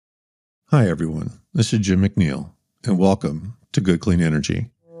Hi, everyone. This is Jim McNeil, and welcome to Good Clean Energy.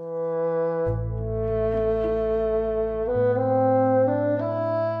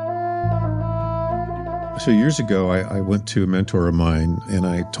 So years ago, I went to a mentor of mine, and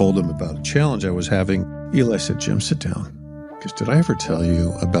I told him about a challenge I was having. Eli said, Jim, sit down. Because did I ever tell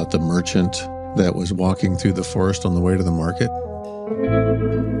you about the merchant that was walking through the forest on the way to the market?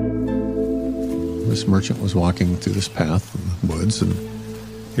 This merchant was walking through this path in the woods, and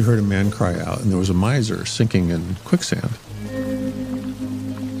he heard a man cry out, and there was a miser sinking in quicksand.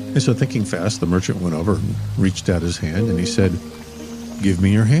 And so thinking fast, the merchant went over and reached out his hand, and he said, "Give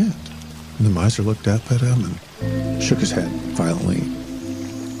me your hand." And the miser looked up at him and shook his head violently.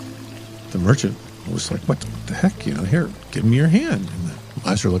 The merchant was like, what the heck? Here, give me your hand. And the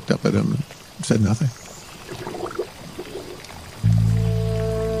miser looked up at him and said nothing.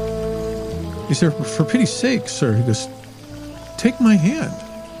 He said, "For pity's sake, sir," he goes, "take my hand."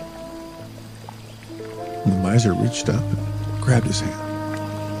 And the miser reached up and grabbed his hand.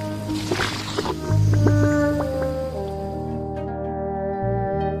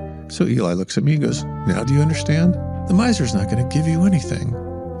 So Eli looks at me and goes, "Now do you understand? The miser's not going to give you anything.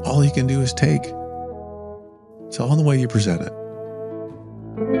 All he can do is take. It's all in the way you present it."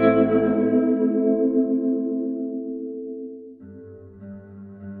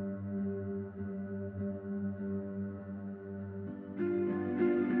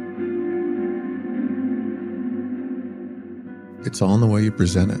 It's all in the way you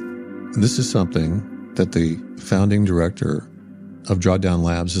present it. And this is something that the founding director of Drawdown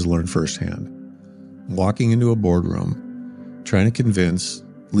Labs has learned firsthand. Walking into a boardroom, trying to convince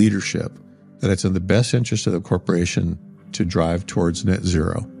leadership that it's in the best interest of the corporation to drive towards net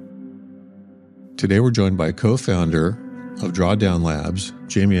zero. Today we're joined by co-founder of Drawdown Labs,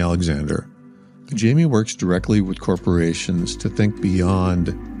 Jamie Alexander. Jamie works directly with corporations to think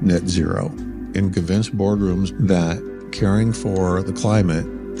beyond net zero and convince boardrooms that caring for the climate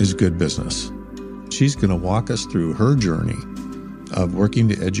is good business. She's going to walk us through her journey of working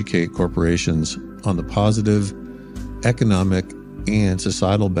to educate corporations on the positive economic and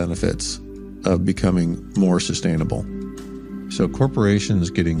societal benefits of becoming more sustainable. So corporations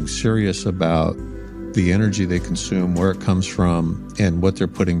getting serious about the energy they consume, where it comes from, and what they're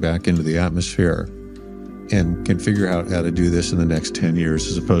putting back into the atmosphere, and can figure out how to do this in the next 10 years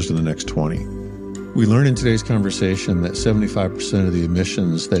as opposed to the next 20. We learned in today's conversation that 75% of the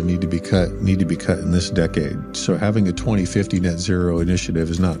emissions that need to be cut in this decade. So having a 2050 net zero initiative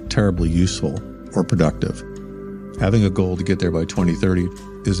is not terribly useful or productive. Having a goal to get there by 2030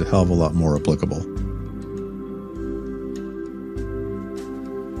 is a hell of a lot more applicable.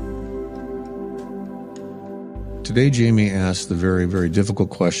 Today, Jamie asked the very, very difficult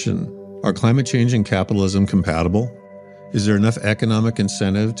question, are climate change and capitalism compatible? Is there enough economic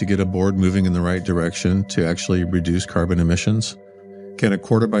incentive to get a board moving in the right direction to actually reduce carbon emissions? Can a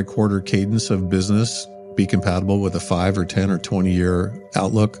quarter-by-quarter cadence of business be compatible with a 5 or 10 or 20-year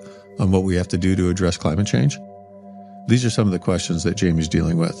outlook on what we have to do to address climate change? These are some of the questions that Jamie's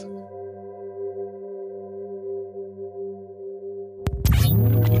dealing with.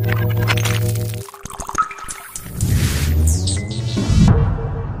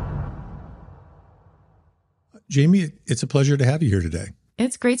 Jamie, it's a pleasure to have you here today.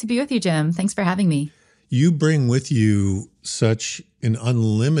 It's great to be with you, Jim. Thanks for having me. You bring with you such an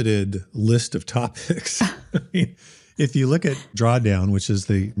unlimited list of topics. I mean, if you look at Drawdown, which is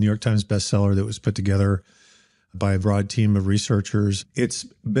the New York Times bestseller that was put together by a broad team of researchers, it's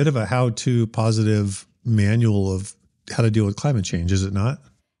a bit of a how-to positive manual of how to deal with climate change, is it not?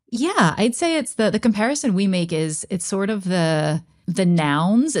 Yeah, I'd say it's the comparison we make is it's sort of the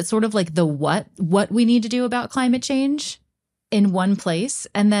nouns. It's sort of like the what we need to do about climate change in one place.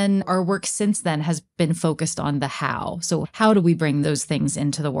 And then our work since then has been focused on the how. So how do we bring those things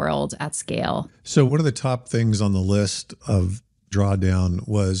into the world at scale? So one of the top things on the list of Drawdown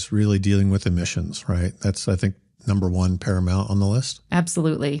was really dealing with emissions, right? That's, I think, number one paramount on the list.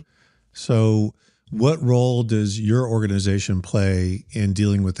 Absolutely. So what role does your organization play in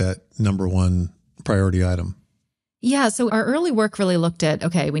dealing with that number one priority item? Yeah, so our early work really looked at,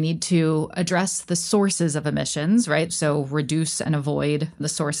 okay, we need to address the sources of emissions, right? So reduce and avoid the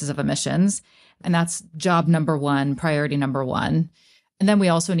sources of emissions. And that's job number one, priority number one. And then we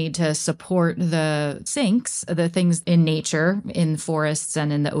also need to support the sinks, the things in nature, in forests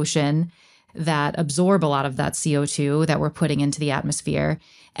and in the ocean that absorb a lot of that CO2 that we're putting into the atmosphere.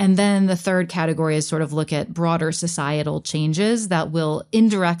 And then the third category is sort of look at broader societal changes that will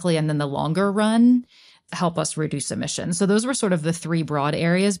indirectly and in the longer run help us reduce emissions. So those were sort of the three broad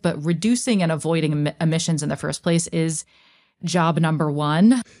areas, but reducing and avoiding emissions in the first place is job number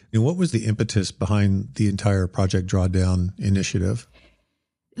one. And what was the impetus behind the entire Project Drawdown initiative?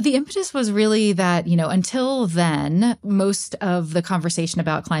 The impetus was really that, until then, most of the conversation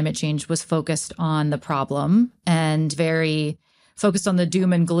about climate change was focused on the problem and very focused on the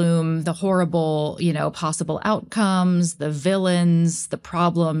doom and gloom, the horrible, possible outcomes, the villains, the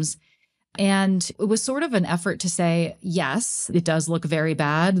problems. And it was sort of an effort to say, yes, it does look very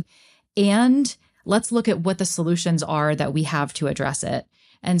bad. And let's look at what the solutions are that we have to address it.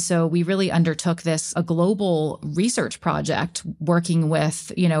 And so we really undertook a global research project, working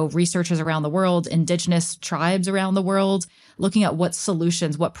with, researchers around the world, indigenous tribes around the world, looking at what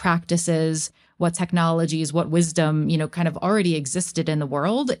solutions, what practices, what technologies, what wisdom, kind of already existed in the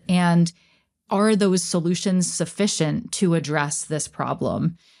world. And are those solutions sufficient to address this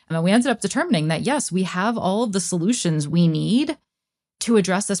problem? And we ended up determining that, yes, we have all of the solutions we need to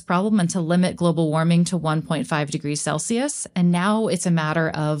address this problem and to limit global warming to 1.5 degrees Celsius. And now it's a matter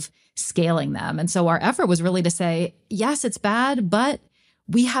of scaling them. And so our effort was really to say, yes, it's bad, but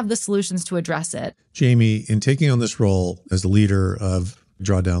we have the solutions to address it. Jamie, in taking on this role as the leader of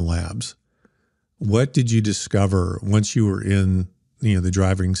Drawdown Labs, what did you discover once you were in the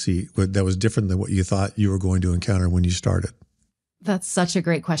driving seat that was different than what you thought you were going to encounter when you started? That's such a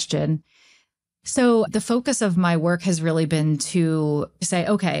great question. So the focus of my work has really been to say,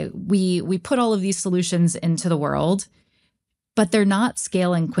 okay, we put all of these solutions into the world, but they're not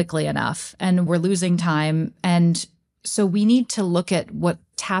scaling quickly enough and we're losing time. And so we need to look at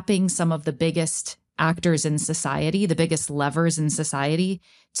tapping some of the biggest actors in society, the biggest levers in society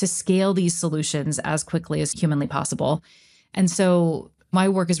to scale these solutions as quickly as humanly possible. And so my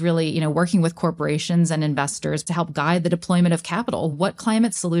work is really, working with corporations and investors to help guide the deployment of capital. What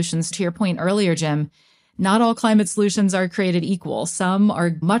climate solutions, to your point earlier, Jim, not all climate solutions are created equal. Some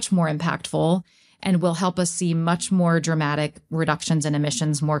are much more impactful and will help us see much more dramatic reductions in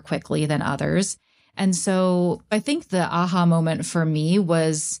emissions more quickly than others. And so I think the aha moment for me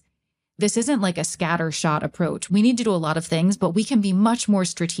was, this isn't like a scattershot approach. We need to do a lot of things, but we can be much more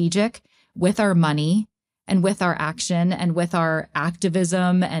strategic with our money and with our action and with our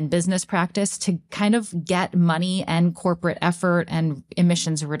activism and business practice to kind of get money and corporate effort and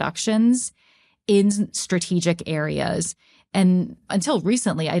emissions reductions in strategic areas. And until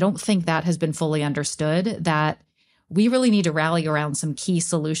recently, I don't think that has been fully understood, that we really need to rally around some key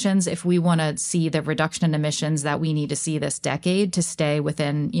solutions if we want to see the reduction in emissions that we need to see this decade to stay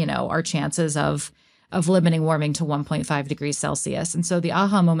within, our chances of limiting warming to 1.5 degrees Celsius. And so the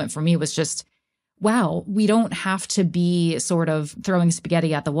aha moment for me was just, wow, we don't have to be sort of throwing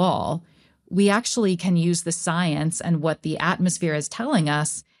spaghetti at the wall. We actually can use the science and what the atmosphere is telling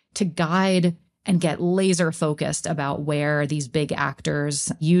us to guide and get laser focused about where these big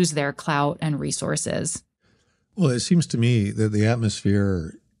actors use their clout and resources. Well, it seems to me that the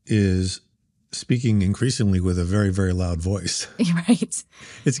atmosphere is speaking increasingly with a very, very loud voice. Right.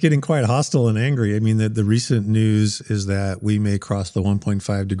 It's getting quite hostile and angry. I mean, the recent news is that we may cross the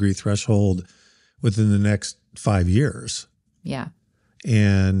 1.5 degree threshold within the next 5 years. Yeah.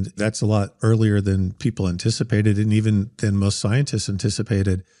 And that's a lot earlier than people anticipated and even than most scientists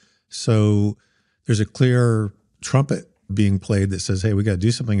anticipated. So there's a clear trumpet being played that says, hey, we got to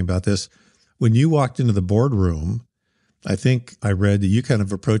do something about this. When you walked into the boardroom, I think I read that you kind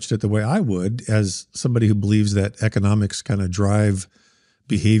of approached it the way I would, as somebody who believes that economics kind of drive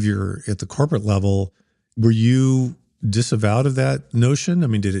behavior at the corporate level. Were you disavowed of that notion? I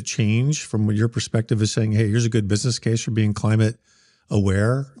mean, did it change from what your perspective is saying, hey, here's a good business case for being climate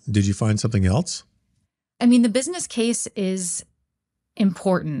aware? Did you find something else? I mean, the business case is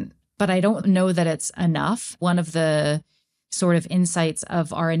important, but I don't know that it's enough. One of the sort of insights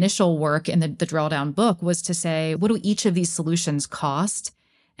of our initial work in the Drawdown book was to say, what do each of these solutions cost?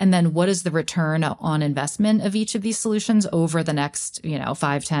 And then what is the return on investment of each of these solutions over the next,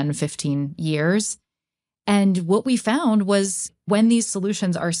 5, 10, 15 years? And what we found was when these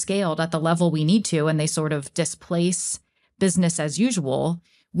solutions are scaled at the level we need to, and they sort of displace business as usual,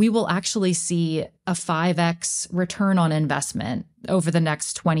 we will actually see a 5x return on investment over the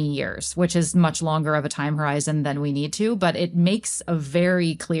next 20 years, which is much longer of a time horizon than we need to. But it makes a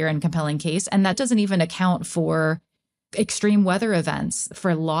very clear and compelling case. And that doesn't even account for extreme weather events,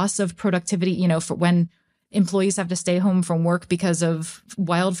 for loss of productivity, for when employees have to stay home from work because of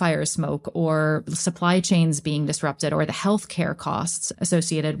wildfire smoke or supply chains being disrupted or the healthcare costs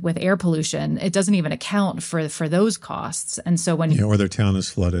associated with air pollution. It doesn't even account for those costs. And so when or their town is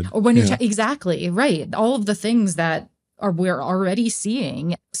flooded. Or when you're exactly right. All of the things that we're already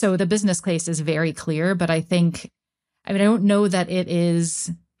seeing. So the business case is very clear, but I don't know that it is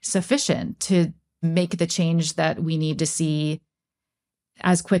sufficient to make the change that we need to see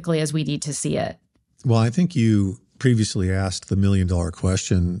as quickly as we need to see it. Well, I think you previously asked the million-dollar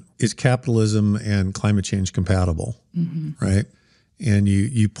question, is capitalism and climate change compatible, right? And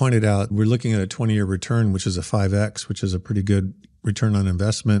you pointed out we're looking at a 20-year return, which is a 5X, which is a pretty good return on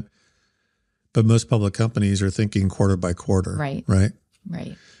investment. But most public companies are thinking quarter by quarter, right?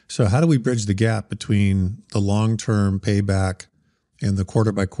 Right. So how do we bridge the gap between the long-term payback and the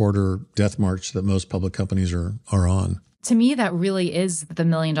quarter by quarter death march that most public companies are on? To me, that really is the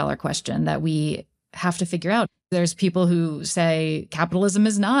million-dollar question that we have to figure out. There's people who say capitalism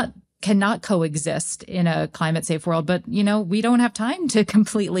cannot coexist in a climate safe world, but we don't have time to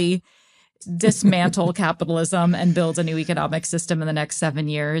completely dismantle capitalism and build a new economic system in the next 7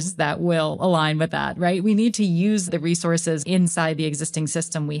 years that will align with that, right? We need to use the resources inside the existing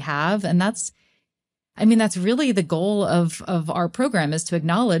system we have. And that's really the goal of our program, is to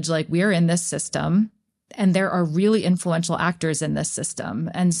acknowledge we're in this system and there are really influential actors in this system.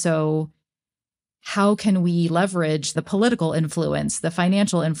 And so how can we leverage the political influence, the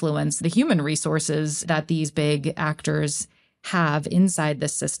financial influence, the human resources that these big actors have inside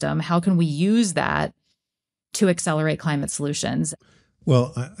this system? How can we use that to accelerate climate solutions?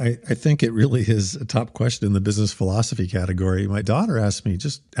 Well, I think it really is a top question in the business philosophy category. My daughter asked me,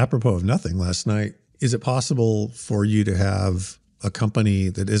 just apropos of nothing last night, is it possible for you to have a company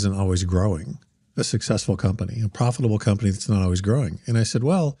that isn't always growing, a successful company, a profitable company that's not always growing? And I said,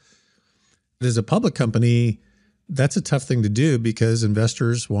 well, as a public company, that's a tough thing to do because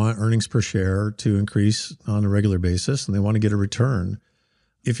investors want earnings per share to increase on a regular basis and they want to get a return.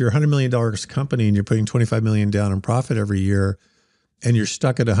 If you're a $100 million company and you're putting $25 million down in profit every year and you're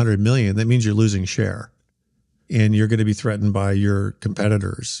stuck at $100 million, that means you're losing share and you're going to be threatened by your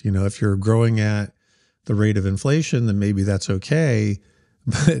competitors. If you're growing at the rate of inflation, then maybe that's okay,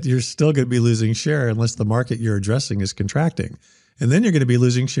 but you're still going to be losing share unless the market you're addressing is contracting. And then you're going to be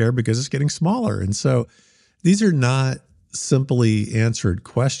losing share because it's getting smaller. And so these are not simply answered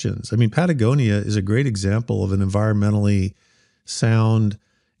questions. Patagonia is a great example of an environmentally sound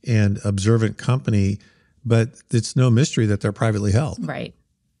and observant company, but it's no mystery that they're privately held. Right.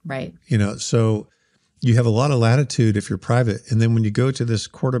 So you have a lot of latitude if you're private. And then when you go to this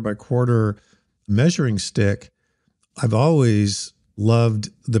quarter by quarter measuring stick, I've always loved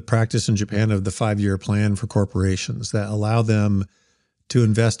the practice in Japan of the 5-year plan for corporations that allow them to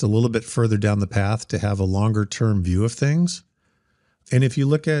invest a little bit further down the path to have a longer term view of things. And if you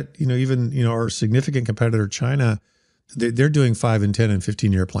look at, even our significant competitor, China, they're doing 5 and 10 and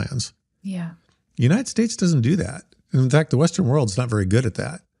 15-year plans. Yeah. The United States doesn't do that. In fact, the Western world's not very good at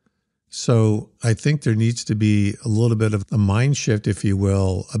that. So I think there needs to be a little bit of a mind shift, if you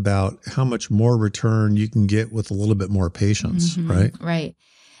will, about how much more return you can get with a little bit more patience, right? Right.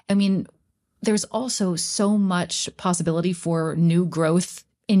 There's also so much possibility for new growth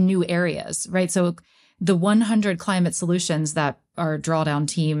in new areas, right? So the 100 climate solutions that our Drawdown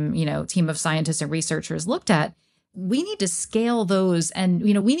team of scientists and researchers looked at, we need to scale those and,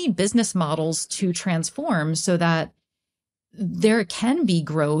 we need business models to transform so that there can be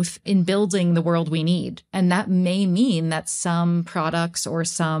growth in building the world we need. And that may mean that some products or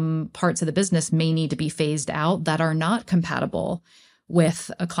some parts of the business may need to be phased out that are not compatible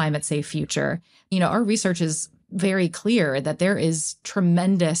with a climate safe future. Our research is very clear that there is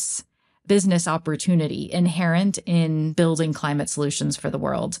tremendous business opportunity inherent in building climate solutions for the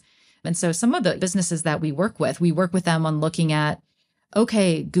world. And so some of the businesses that we work with them on looking at,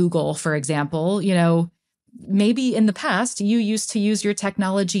 okay, Google, for example, maybe in the past you used to use your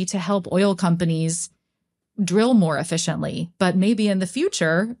technology to help oil companies drill more efficiently, but maybe in the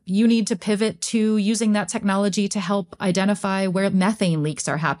future you need to pivot to using that technology to help identify where methane leaks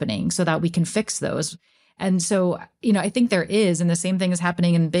are happening so that we can fix those. And so, I think there is, and the same thing is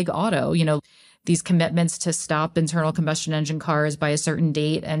happening in big auto, these commitments to stop internal combustion engine cars by a certain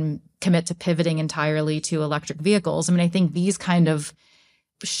date and commit to pivoting entirely to electric vehicles. I think these kind of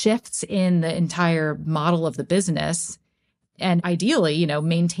shifts in the entire model of the business and ideally,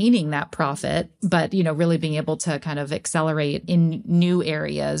 maintaining that profit, but, really being able to kind of accelerate in new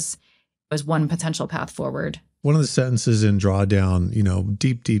areas was one potential path forward. One of the sentences in Drawdown,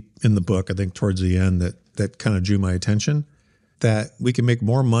 deep in the book, I think towards the end that kind of drew my attention, that we can make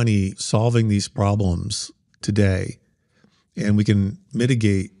more money solving these problems today and we can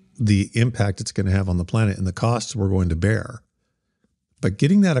mitigate the impact it's going to have on the planet and the costs we're going to bear. But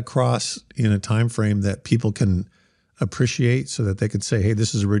getting that across in a time frame that people can appreciate so that they could say, hey,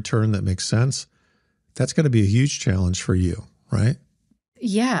 this is a return that makes sense, that's going to be a huge challenge for you, right?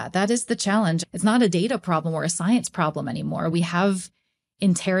 Yeah, that is the challenge. It's not a data problem or a science problem anymore. We have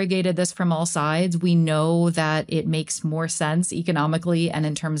interrogated this from all sides. We know that it makes more sense economically and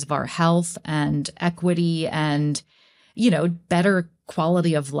in terms of our health and equity and, better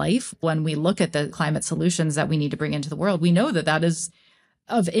quality of life. When we look at the climate solutions that we need to bring into the world, we know that that is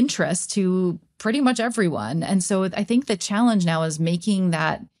of interest to pretty much everyone. And so I think the challenge now is making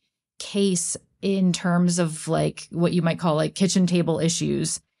that case in terms of like what you might call like kitchen table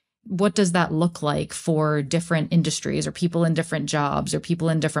issues. What does that look like for different industries or people in different jobs or people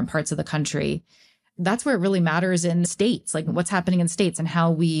in different parts of the country? That's where it really matters in states, like what's happening in states and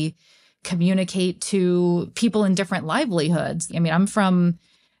how we communicate to people in different livelihoods. I mean, I'm from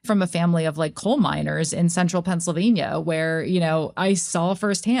a family of like coal miners in central Pennsylvania, where, I saw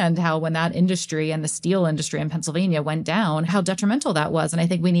firsthand how when that industry and the steel industry in Pennsylvania went down, how detrimental that was. And I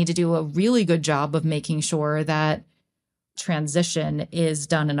think we need to do a really good job of making sure that transition is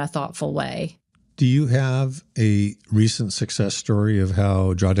done in a thoughtful way. Do you have a recent success story of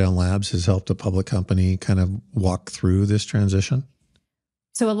how Drawdown Labs has helped a public company kind of walk through this transition?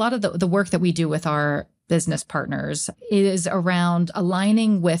 So a lot of the work that we do with our business partners is around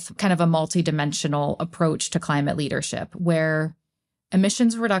aligning with kind of a multidimensional approach to climate leadership, where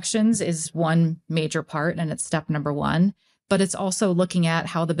emissions reductions is one major part, and it's step number one. But it's also looking at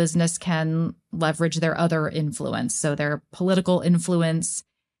how the business can leverage their other influence. So their political influence,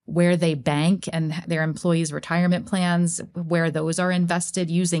 where they bank and their employees' retirement plans, where those are invested,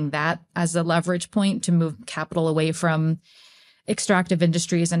 using that as a leverage point to move capital away from extractive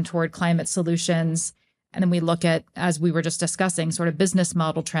industries and toward climate solutions. And then we look at, as we were just discussing, sort of business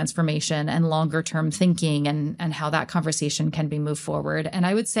model transformation and longer term thinking and how that conversation can be moved forward. And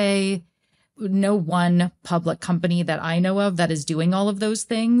I would say no one public company that I know of that is doing all of those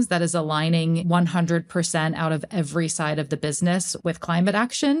things, that is aligning 100% out of every side of the business with climate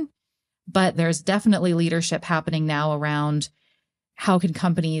action. But there's definitely leadership happening now around how can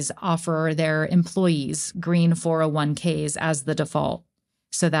companies offer their employees green 401ks as the default,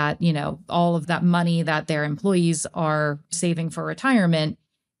 so that, all of that money that their employees are saving for retirement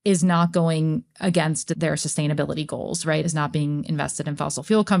is not going against their sustainability goals, right? Is not being invested in fossil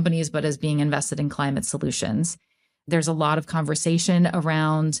fuel companies, but is being invested in climate solutions. There's a lot of conversation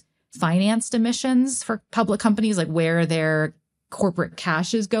around financed emissions for public companies, like where their corporate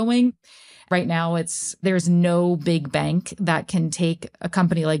cash is going. Right now, there's no big bank that can take a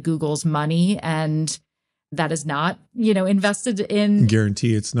company like Google's money and that is not, invested in.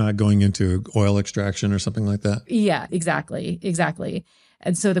 Guarantee it's not going into oil extraction or something like that. Yeah, exactly.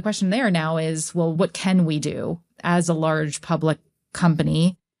 And so the question there now is, well, what can we do as a large public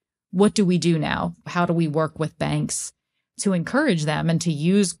company? What do we do now? How do we work with banks to encourage them and to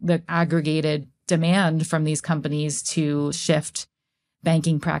use the aggregated demand from these companies to shift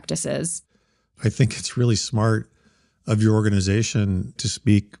banking practices? I think it's really smart of your organization to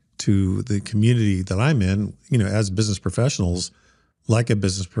speak to the community that I'm in, as business professionals, like a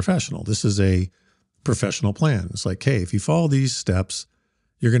business professional. This is a professional plan. It's like, hey, if you follow these steps,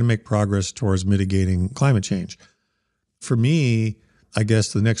 you're going to make progress towards mitigating climate change. For me, I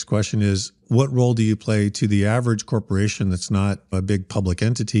guess the next question is, what role do you play to the average corporation that's not a big public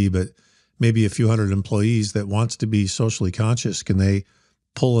entity, but maybe a few hundred employees that wants to be socially conscious? Can they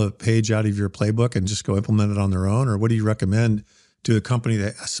pull a page out of your playbook and just go implement it on their own? Or what do you recommend to a company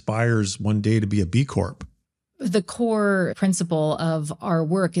that aspires one day to be a B Corp? The core principle of our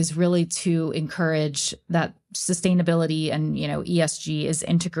work is really to encourage that sustainability and, ESG is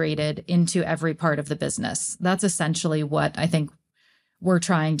integrated into every part of the business. That's essentially what I think we're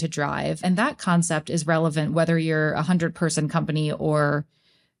trying to drive. And that concept is relevant whether you're a 100-person company or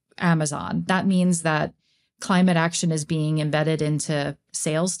Amazon. That means that climate action is being embedded into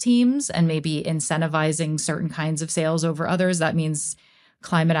sales teams and maybe incentivizing certain kinds of sales over others. That means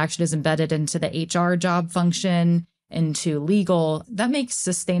climate action is embedded into the HR job function, into legal. That makes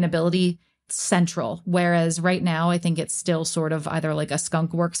sustainability central. Whereas right now, I think it's still sort of either like a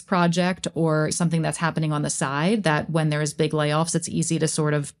skunk works project or something that's happening on the side, that when there's big layoffs, it's easy to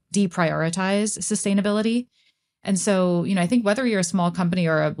sort of deprioritize sustainability. And so, I think whether you're a small company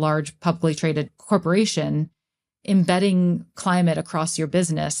or a large publicly traded corporation, embedding climate across your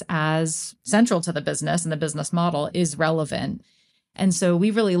business as central to the business and the business model is relevant. And so we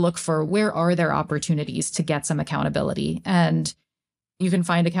really look for where are there opportunities to get some accountability. And you can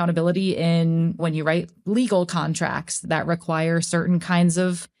find accountability in when you write legal contracts that require certain kinds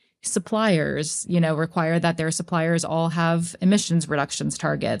of suppliers, require that their suppliers all have emissions reductions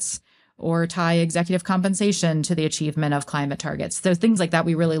targets, or tie executive compensation to the achievement of climate targets. So things like that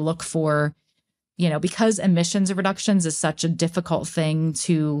we really look for, because emissions reductions is such a difficult thing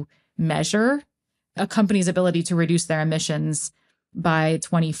to measure. A company's ability to reduce their emissions by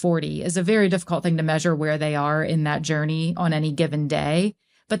 2040 is a very difficult thing to measure where they are in that journey on any given day.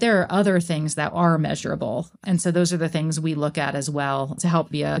 But there are other things that are measurable. And so those are the things we look at as well to help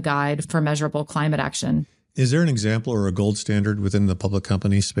be a guide for measurable climate action. Is there an example or a gold standard within the public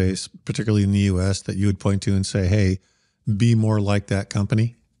company space, particularly in the US, that you would point to and say, hey, be more like that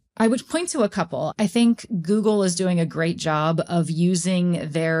company? I would point to a couple. I think Google is doing a great job of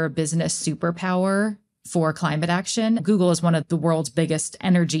using their business superpower for climate action. Google is one of the world's biggest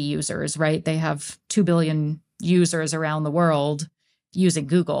energy users, right? They have 2 billion users around the world using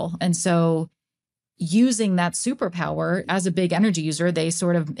Google. And so using that superpower as a big energy user, they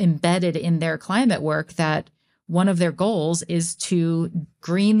sort of embedded in their climate work that one of their goals is to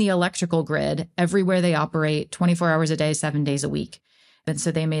green the electrical grid everywhere they operate 24 hours a day, 7 days a week. And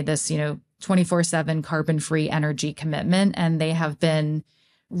so they made this, 24/7 carbon-free energy commitment, and they have been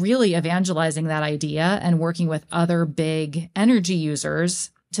really evangelizing that idea and working with other big energy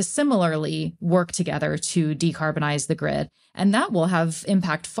users to similarly work together to decarbonize the grid. And that will have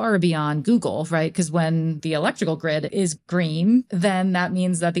impact far beyond Google, right? Because when the electrical grid is green, then that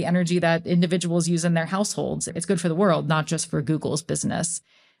means that the energy that individuals use in their households, it's good for the world, not just for Google's business.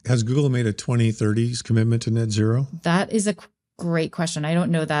 Has Google made a 2030s commitment to net zero? That is a great question. I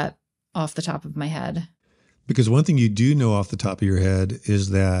don't know that off the top of my head. Because one thing you do know off the top of your head is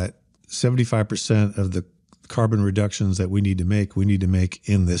that 75% of the carbon reductions that we need to make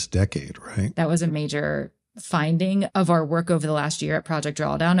in this decade, right? That was a major finding of our work over the last year at Project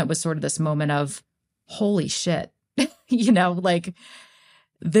Drawdown. It was sort of this moment of, holy shit,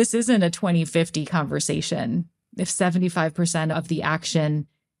 this isn't a 2050 conversation. If 75% of the action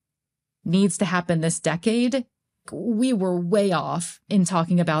needs to happen this decade, we were way off in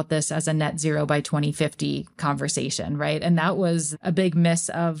talking about this as a net zero by 2050 conversation, right? And that was a big miss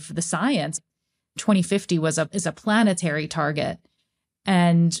of the science. 2050 is a planetary target.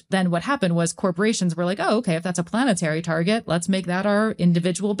 And then what happened was corporations were like, oh, okay, if that's a planetary target, let's make that our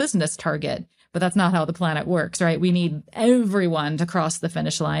individual business target. But that's not how the planet works, right? We need everyone to cross the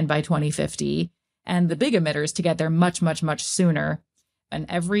finish line by 2050 and the big emitters to get there much, much, much sooner. And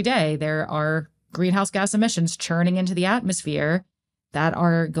every day there are greenhouse gas emissions churning into the atmosphere that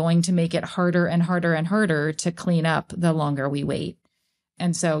are going to make it harder and harder and harder to clean up the longer we wait.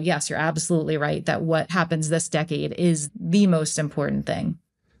 And so, yes, you're absolutely right that what happens this decade is the most important thing.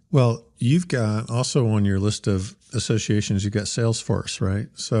 Well, you've got also on your list of associations, you've got Salesforce, right?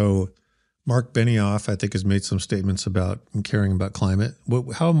 So Mark Benioff, I think, has made some statements about caring about climate.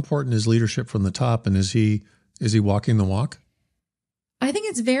 How important is leadership from the top, and is he walking the walk? I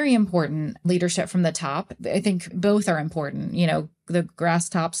think it's very important, leadership from the top. I think both are important, the grass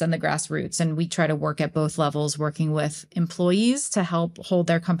tops and the grassroots. And we try to work at both levels, working with employees to help hold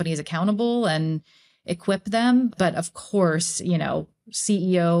their companies accountable and equip them. But of course,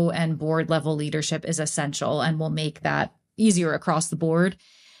 CEO and board level leadership is essential and will make that easier across the board.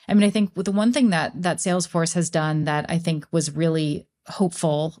 I mean, I think the one thing that Salesforce has done that I think was really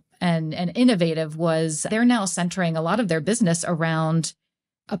hopeful and innovative was they're now centering a lot of their business around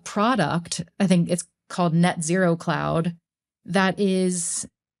a product. I think it's called Net Zero Cloud that is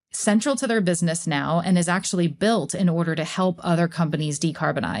central to their business now and is actually built in order to help other companies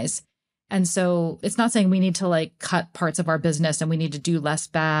decarbonize. And so it's not saying we need to cut parts of our business and we need to do less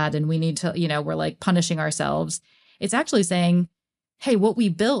bad and we need to, we're punishing ourselves. It's actually saying, hey, what we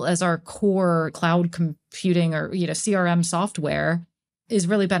built as our core cloud computing or, CRM software is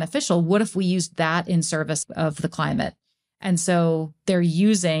really beneficial. What if we used that in service of the climate? And so they're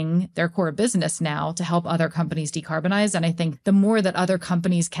using their core business now to help other companies decarbonize. And I think the more that other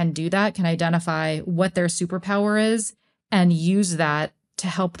companies can do that, can identify what their superpower is and use that to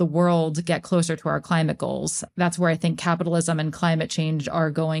help the world get closer to our climate goals. That's where I think capitalism and climate change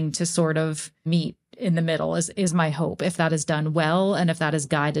are going to sort of meet in the middle is my hope, if that is done well and if that is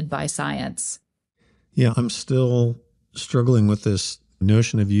guided by science. Yeah, I'm still struggling with this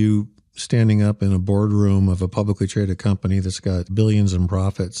notion of you standing up in a boardroom of a publicly traded company that's got billions in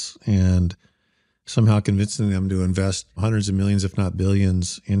profits and somehow convincing them to invest hundreds of millions, if not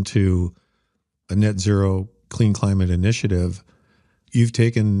billions, into a net zero clean climate initiative. You've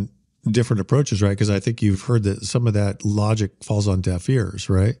taken different approaches, right? Because I think you've heard that some of that logic falls on deaf ears,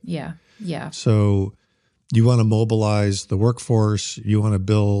 right? Yeah. So you want to mobilize the workforce, you want to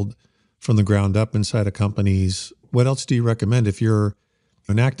build from the ground up inside of companies. What else do you recommend if you're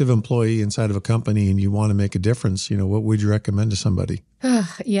an active employee inside of a company and you want to make a difference? What would you recommend to somebody?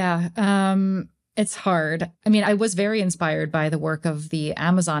 It's hard. I mean, I was very inspired by the work of the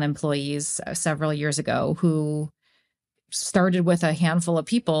Amazon employees several years ago who started with a handful of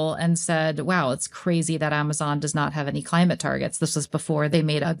people and said, wow, it's crazy that Amazon does not have any climate targets. This was before they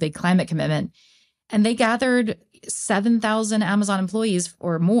made a big climate commitment. And they gathered 7,000 Amazon employees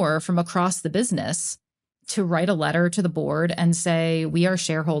or more from across the business to write a letter to the board and say, we are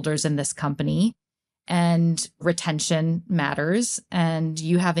shareholders in this company and retention matters and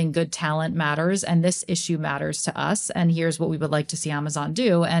you having good talent matters and this issue matters to us. And here's what we would like to see Amazon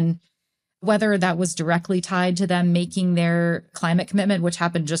do. And whether that was directly tied to them making their climate commitment, which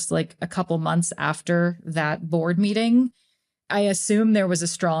happened just like a couple months after that board meeting, I assume there was a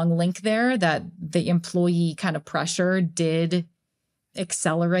strong link there that the employee kind of pressure did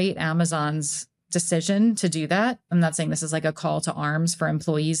accelerate Amazon's decision to do that. I'm not saying this is like a call to arms for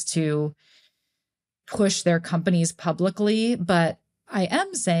employees to push their companies publicly, but I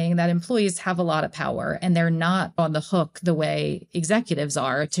am saying that employees have a lot of power and they're not on the hook the way executives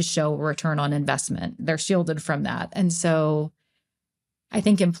are to show return on investment. They're shielded from that. And so I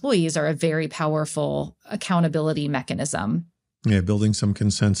think employees are a very powerful accountability mechanism. Yeah, building some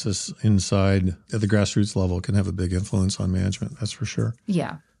consensus inside at the grassroots level can have a big influence on management. That's for sure.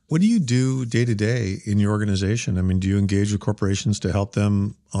 Yeah. What do you do day to day in your organization? I mean, do you engage with corporations to help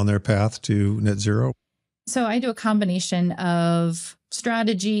them on their path to net zero? So I do a combination of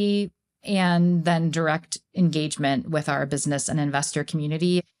strategy and then direct engagement with our business and investor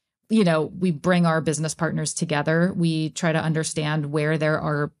community. You know, we bring our business partners together. We try to understand where there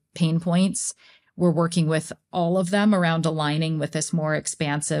are pain points. We're working with all of them around aligning with this more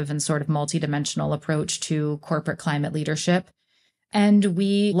expansive and sort of multidimensional approach to corporate climate leadership. And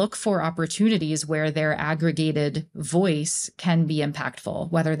we look for opportunities where their aggregated voice can be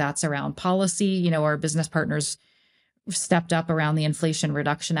impactful, whether that's around policy. You know, our business partners stepped up around the Inflation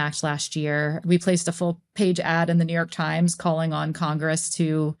Reduction Act last year. We placed a full page ad in the New York Times calling on Congress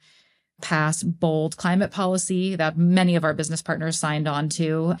to pass bold climate policy that many of our business partners signed on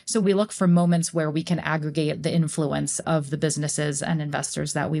to. So we look for moments where we can aggregate the influence of the businesses and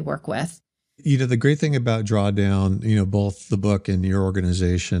investors that we work with. You know, the great thing about Drawdown, you know, both the book and your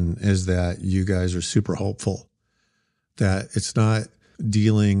organization is that you guys are super hopeful, that it's not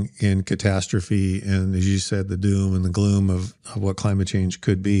dealing in catastrophe and, as you said, the doom and the gloom of what climate change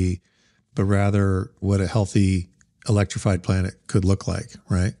could be, but rather what a healthy electrified planet could look like,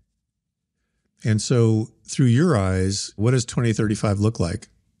 right? And so through your eyes, what does 2035 look like?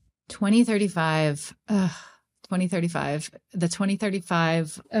 2035, the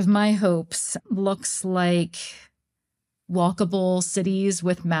 2035 of my hopes looks like walkable cities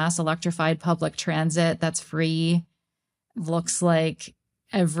with mass electrified public transit that's free. Looks like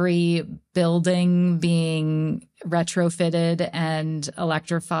every building being retrofitted and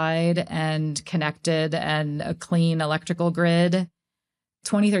electrified and connected and a clean electrical grid.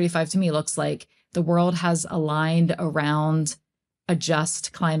 2035 to me looks like the world has aligned around a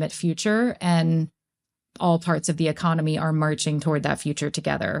just climate future and all parts of the economy are marching toward that future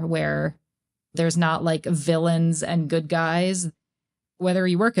together, where there's not like villains and good guys. Whether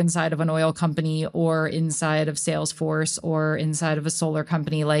you work inside of an oil company or inside of Salesforce or inside of a solar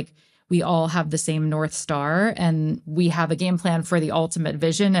company, like we all have the same North Star and we have a game plan for the ultimate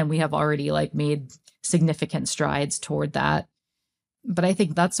vision. And we have already like made significant strides toward that. But I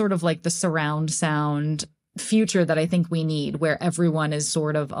think that's sort of like the surround sound future that I think we need, where everyone is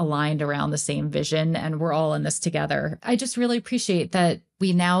sort of aligned around the same vision and we're all in this together. I just really appreciate that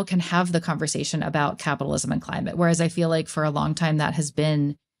we now can have the conversation about capitalism and climate, whereas I feel like for a long time that has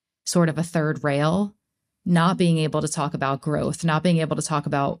been sort of a third rail, not being able to talk about growth, not being able to talk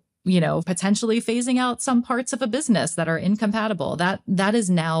about, you know, potentially phasing out some parts of a business that are incompatible. That is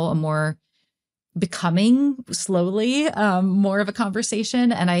now a more becoming slowly more of a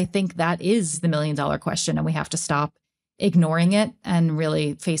conversation. And I think that is the $1 million question. And we have to stop ignoring it and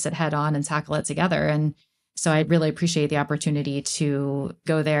really face it head on and tackle it together. And so I really appreciate the opportunity to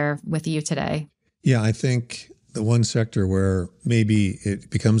go there with you today. Yeah, I think the one sector where maybe it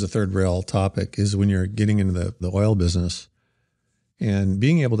becomes a third rail topic is when you're getting into the oil business and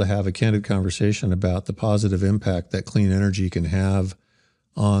being able to have a candid conversation about the positive impact that clean energy can have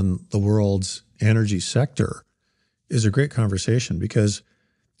on the world's energy sector is a great conversation because,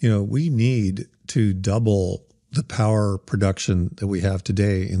 you know, we need to double the power production that we have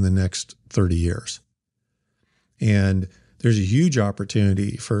today in the next 30 years. And there's a huge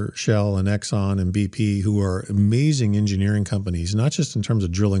opportunity for Shell and Exxon and BP, who are amazing engineering companies, not just in terms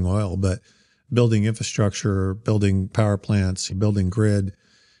of drilling oil, but building infrastructure, building power plants, building grid,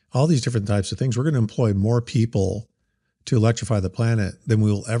 all these different types of things. We're going to employ more people to electrify the planet than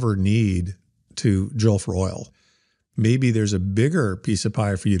we will ever need to drill for oil. maybe there's a bigger piece of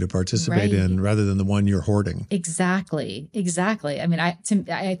pie for you to participate in rather than the one you're hoarding. Exactly. I mean, I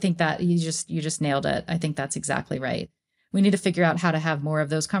think that you just nailed it. I think that's exactly right. We need to figure out how to have more of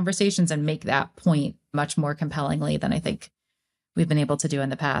those conversations and make that point much more compellingly than I think we've been able to do in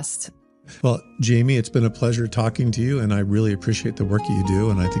the past. Well, Jamie, it's been a pleasure talking to you, and I really appreciate the work you do,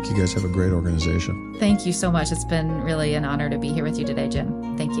 and I think you guys have a great organization. Thank you so much. It's been really an honor to be here with you today,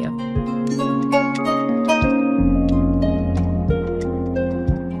 Jim. Thank you.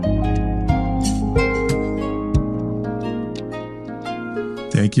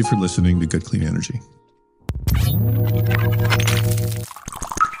 Thank you for listening to Good Clean Energy.